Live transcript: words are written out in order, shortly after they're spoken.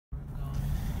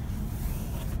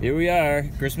Here we are,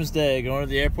 Christmas Day, going to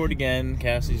the airport again.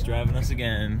 Cassie's driving us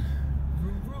again.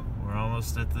 We're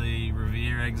almost at the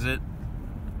Revere exit.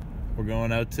 We're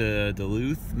going out to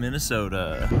Duluth,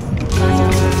 Minnesota.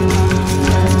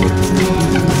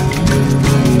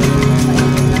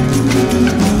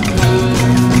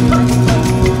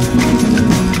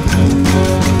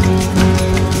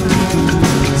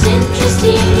 It's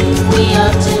interesting, we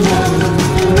ought to know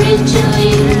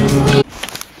originally.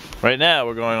 Right now,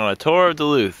 we're going on a tour of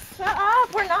Duluth. Shut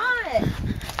up, we're not.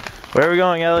 Where are we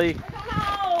going, Ellie?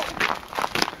 I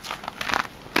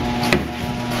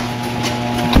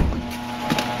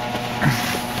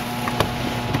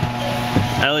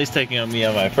don't know. Ellie's taking me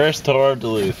on my first tour of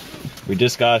Duluth. We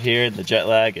just got here and the jet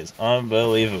lag is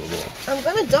unbelievable. I'm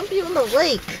gonna dump you in the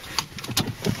lake.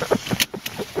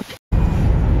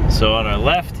 So on our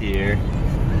left here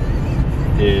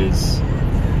is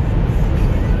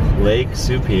Lake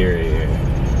Superior.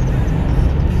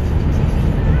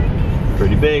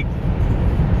 Pretty big.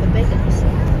 The biggest.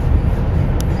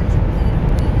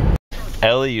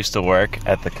 Ellie used to work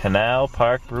at the Canal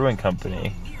Park Brewing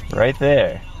Company, right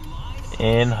there,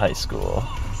 in high school,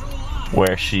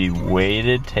 where she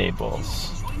waited tables.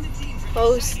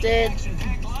 Posted.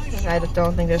 I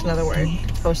don't think there's another word.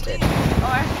 Posted.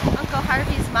 Or Uncle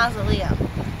Harvey's Mausoleum.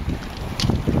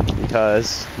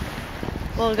 Because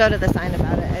We'll go to the sign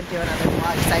about it and do another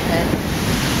vlog segment.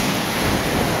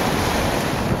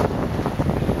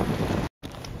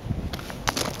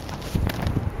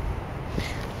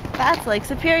 That's Lake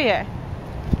Superior.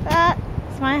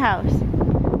 That's my house.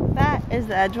 That is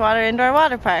the Edgewater Indoor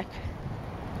Water Park.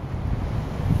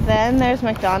 Then there's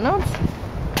McDonald's.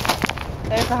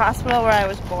 There's the hospital where I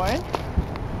was born.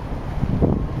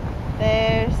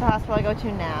 There's the hospital I go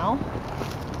to now.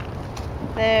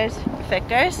 There's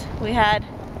Victor's. We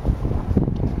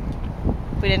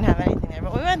didn't have anything there,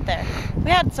 but we went there.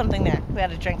 We had something there. We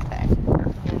had a drink there.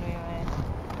 And we went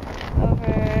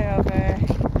over.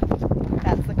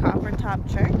 That's the Copper Top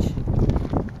Church.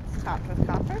 It's topped with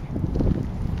copper.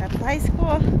 That's the high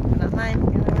school. Not mine,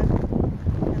 the other one.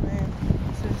 And then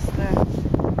this is the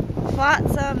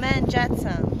Flotsam and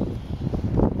Jetsam.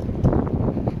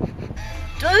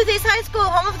 Duluth East High School,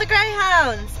 home of the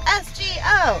Greyhounds.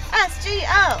 SGO!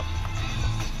 SGO!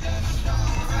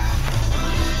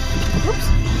 Oops.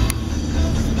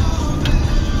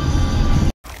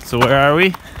 So where are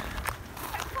we?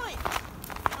 Park Point,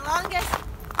 the longest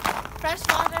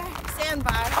freshwater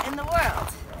sandbar in the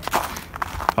world.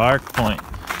 Park Point.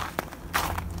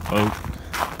 Oh.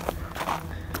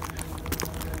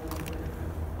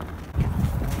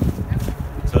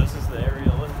 So this is the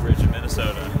aerial lift bridge in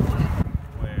Minnesota,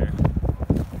 where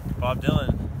Bob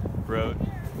Dylan wrote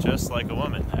 "Just Like a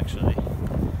Woman." Actually,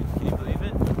 can you believe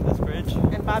it? This bridge.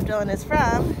 And Bob Dylan is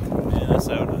from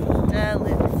Minnesota.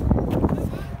 Duluth.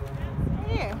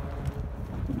 Here.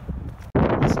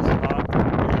 This is Hawk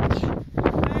Bridge,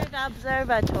 Bird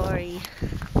Observatory.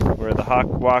 where the hawk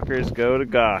walkers go to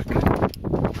gawk.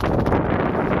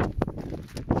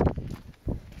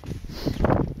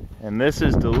 And this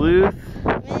is Duluth,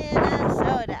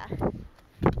 Minnesota.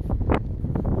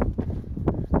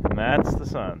 and that's the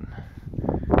sun.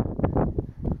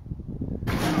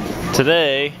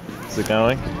 Today, is it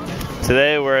going?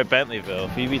 Today we're at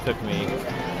Bentleyville. Phoebe took me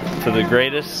to the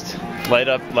greatest light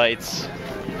up lights,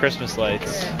 Christmas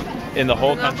lights, in the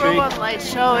whole country. Number one light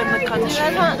show in the country. You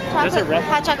guys want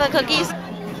hot chocolate cookies?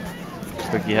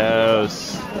 Cookie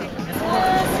House.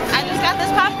 I just got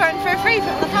this popcorn for free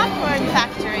from the popcorn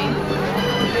factory.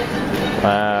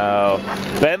 Wow.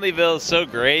 Bentleyville is so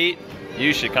great.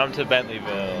 You should come to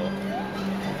Bentleyville.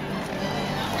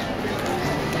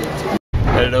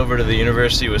 Headed over to the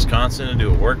University of Wisconsin to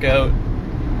do a workout.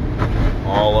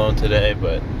 All alone today,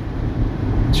 but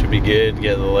it should be good.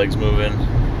 Get the legs moving.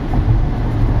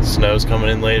 Snow's coming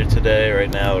in later today. Right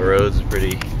now the roads are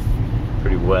pretty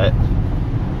wet.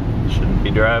 Shouldn't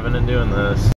be driving and doing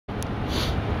this.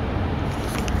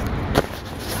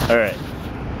 Alright,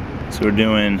 so we're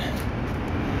doing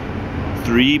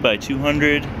 3 by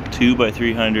 200, 2 by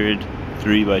 300,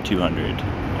 3 by 200,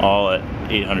 all at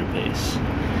 800 pace.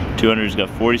 200's got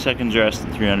 40 seconds rest,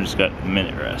 and 300's got a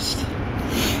minute rest.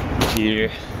 Here,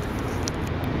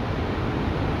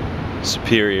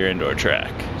 Superior Indoor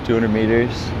Track. 200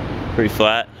 meters, pretty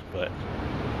flat, but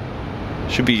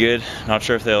should be good. Not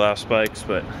sure if they allow spikes,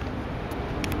 but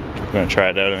we're gonna try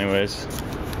it out anyways.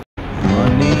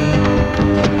 Money,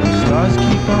 stars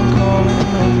keep on calling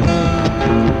away.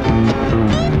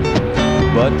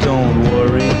 But don't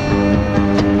worry,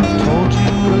 I've told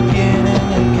you again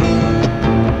and again.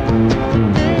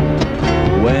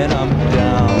 When I'm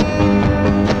down,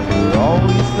 you're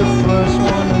always the first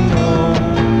one to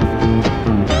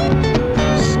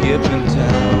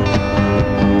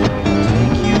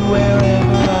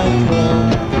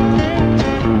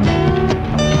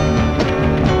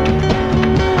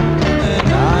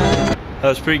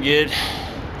was pretty good.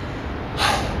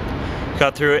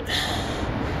 Got through it.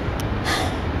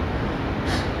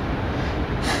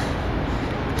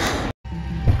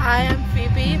 Hi, I'm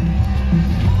Phoebe.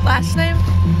 Last name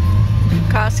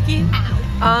Koski.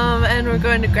 And we're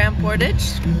going to Grand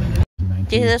Portage.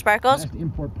 Do you see the sparkles?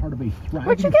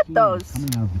 Where'd you get those?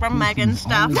 From Megan's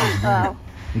stuff. Oh.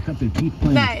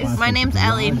 Guys, my name's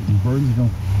Ellie. We're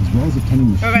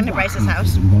going to Bryce's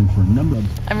house.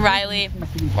 I'm Riley.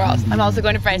 I'm also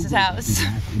going to Bryce's house.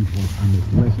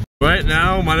 Right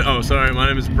now, my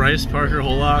name is Bryce Parker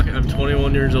Holock. I'm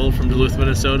 21 years old from Duluth,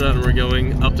 Minnesota, and we're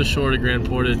going up the shore to Grand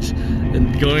Portage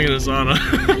and going in a sauna.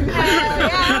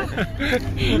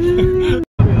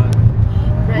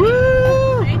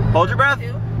 Woo! Hold your breath.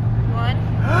 2, 1.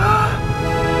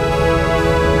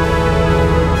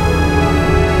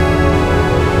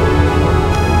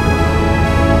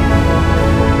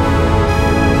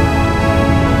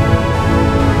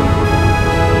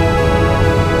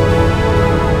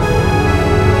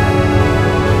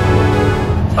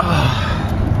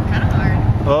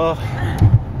 Oh,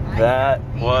 that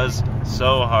was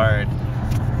so hard.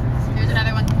 Here's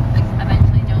another one.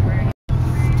 Eventually, don't worry.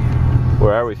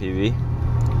 Where are we, Phoebe?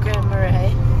 Grand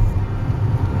Marais.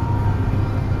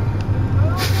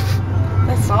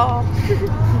 That's all.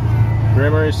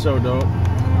 Grammar is so dope.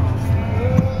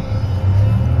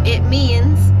 It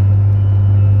means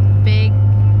Big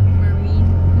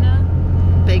Marina.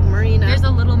 big marina. There's a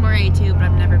little Marais too, but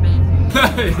I've never been.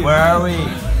 Where are we?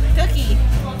 Cookie.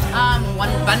 One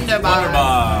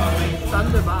Thunderbar.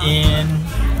 Thunderbolt. In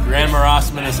Grand Marais,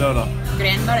 Minnesota.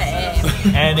 Grand Marais.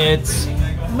 And it's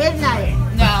Midnight.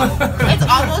 No, it's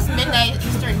almost midnight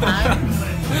Eastern time.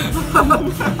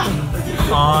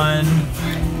 on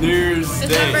New Year's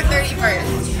December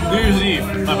 31st. New Year's Eve.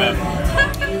 My bad.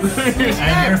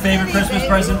 And your favorite Christmas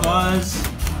present was?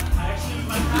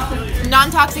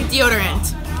 Non-toxic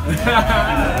deodorant.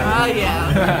 Oh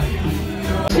yeah.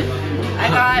 I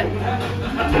got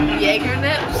Jaeger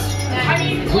nips.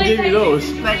 Who gave you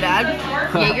those? My dad.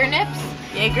 Jaeger nips?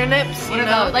 Jaeger nips. What are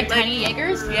those? Like tiny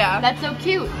Jaegers? Yeah. That's so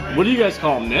cute. What do you guys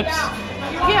call them? Nips?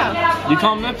 Yeah. You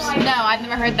call them nips? No, I've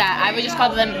never heard that. I would just call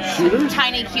them Shooters?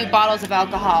 tiny cute bottles of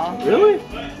alcohol. Really?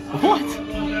 What?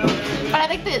 But I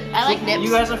like nips.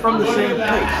 You guys are from the same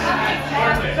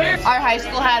place. Our high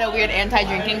school had a weird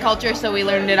anti-drinking culture, so we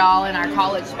learned it all in our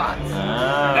college spots.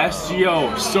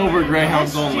 SGO, sober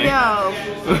greyhounds only. Yo.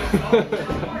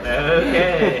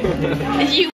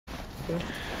 Okay.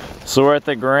 So we're at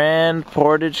the Grand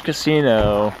Portage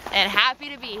Casino. And happy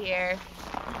to be here.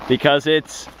 Because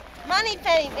it's Money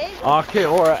penny, baby.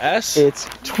 Akeora S. It's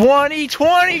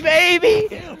 2020, baby!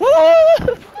 Woo!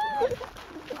 Let's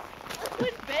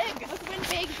win big. Let's win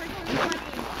big for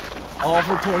 2020. All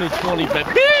for 2020, baby!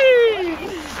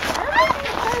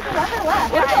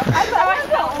 I thought we're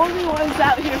the only ones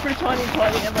out here for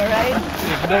 2020, am I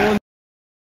right? No one.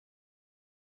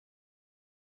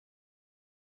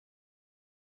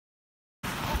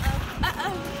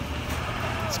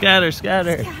 Scatter,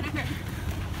 scatter.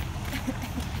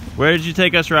 Where did you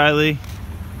take us, Riley?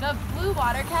 The Blue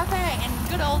Water Cafe in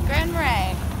good old Grand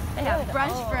Marais. They have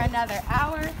brunch for another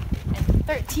hour and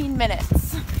 13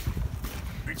 minutes.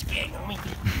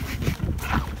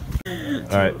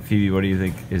 Alright, Phoebe, what do you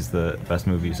think is the best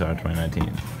movie you saw in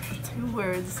 2019? 2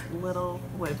 words, Little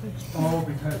Women. Oh,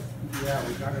 because, yeah,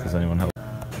 we got it. Does anyone help?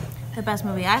 The best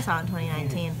movie I saw in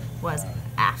 2019 was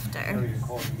After.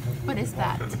 What is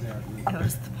that? It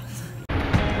was the best.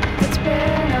 It's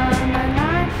been a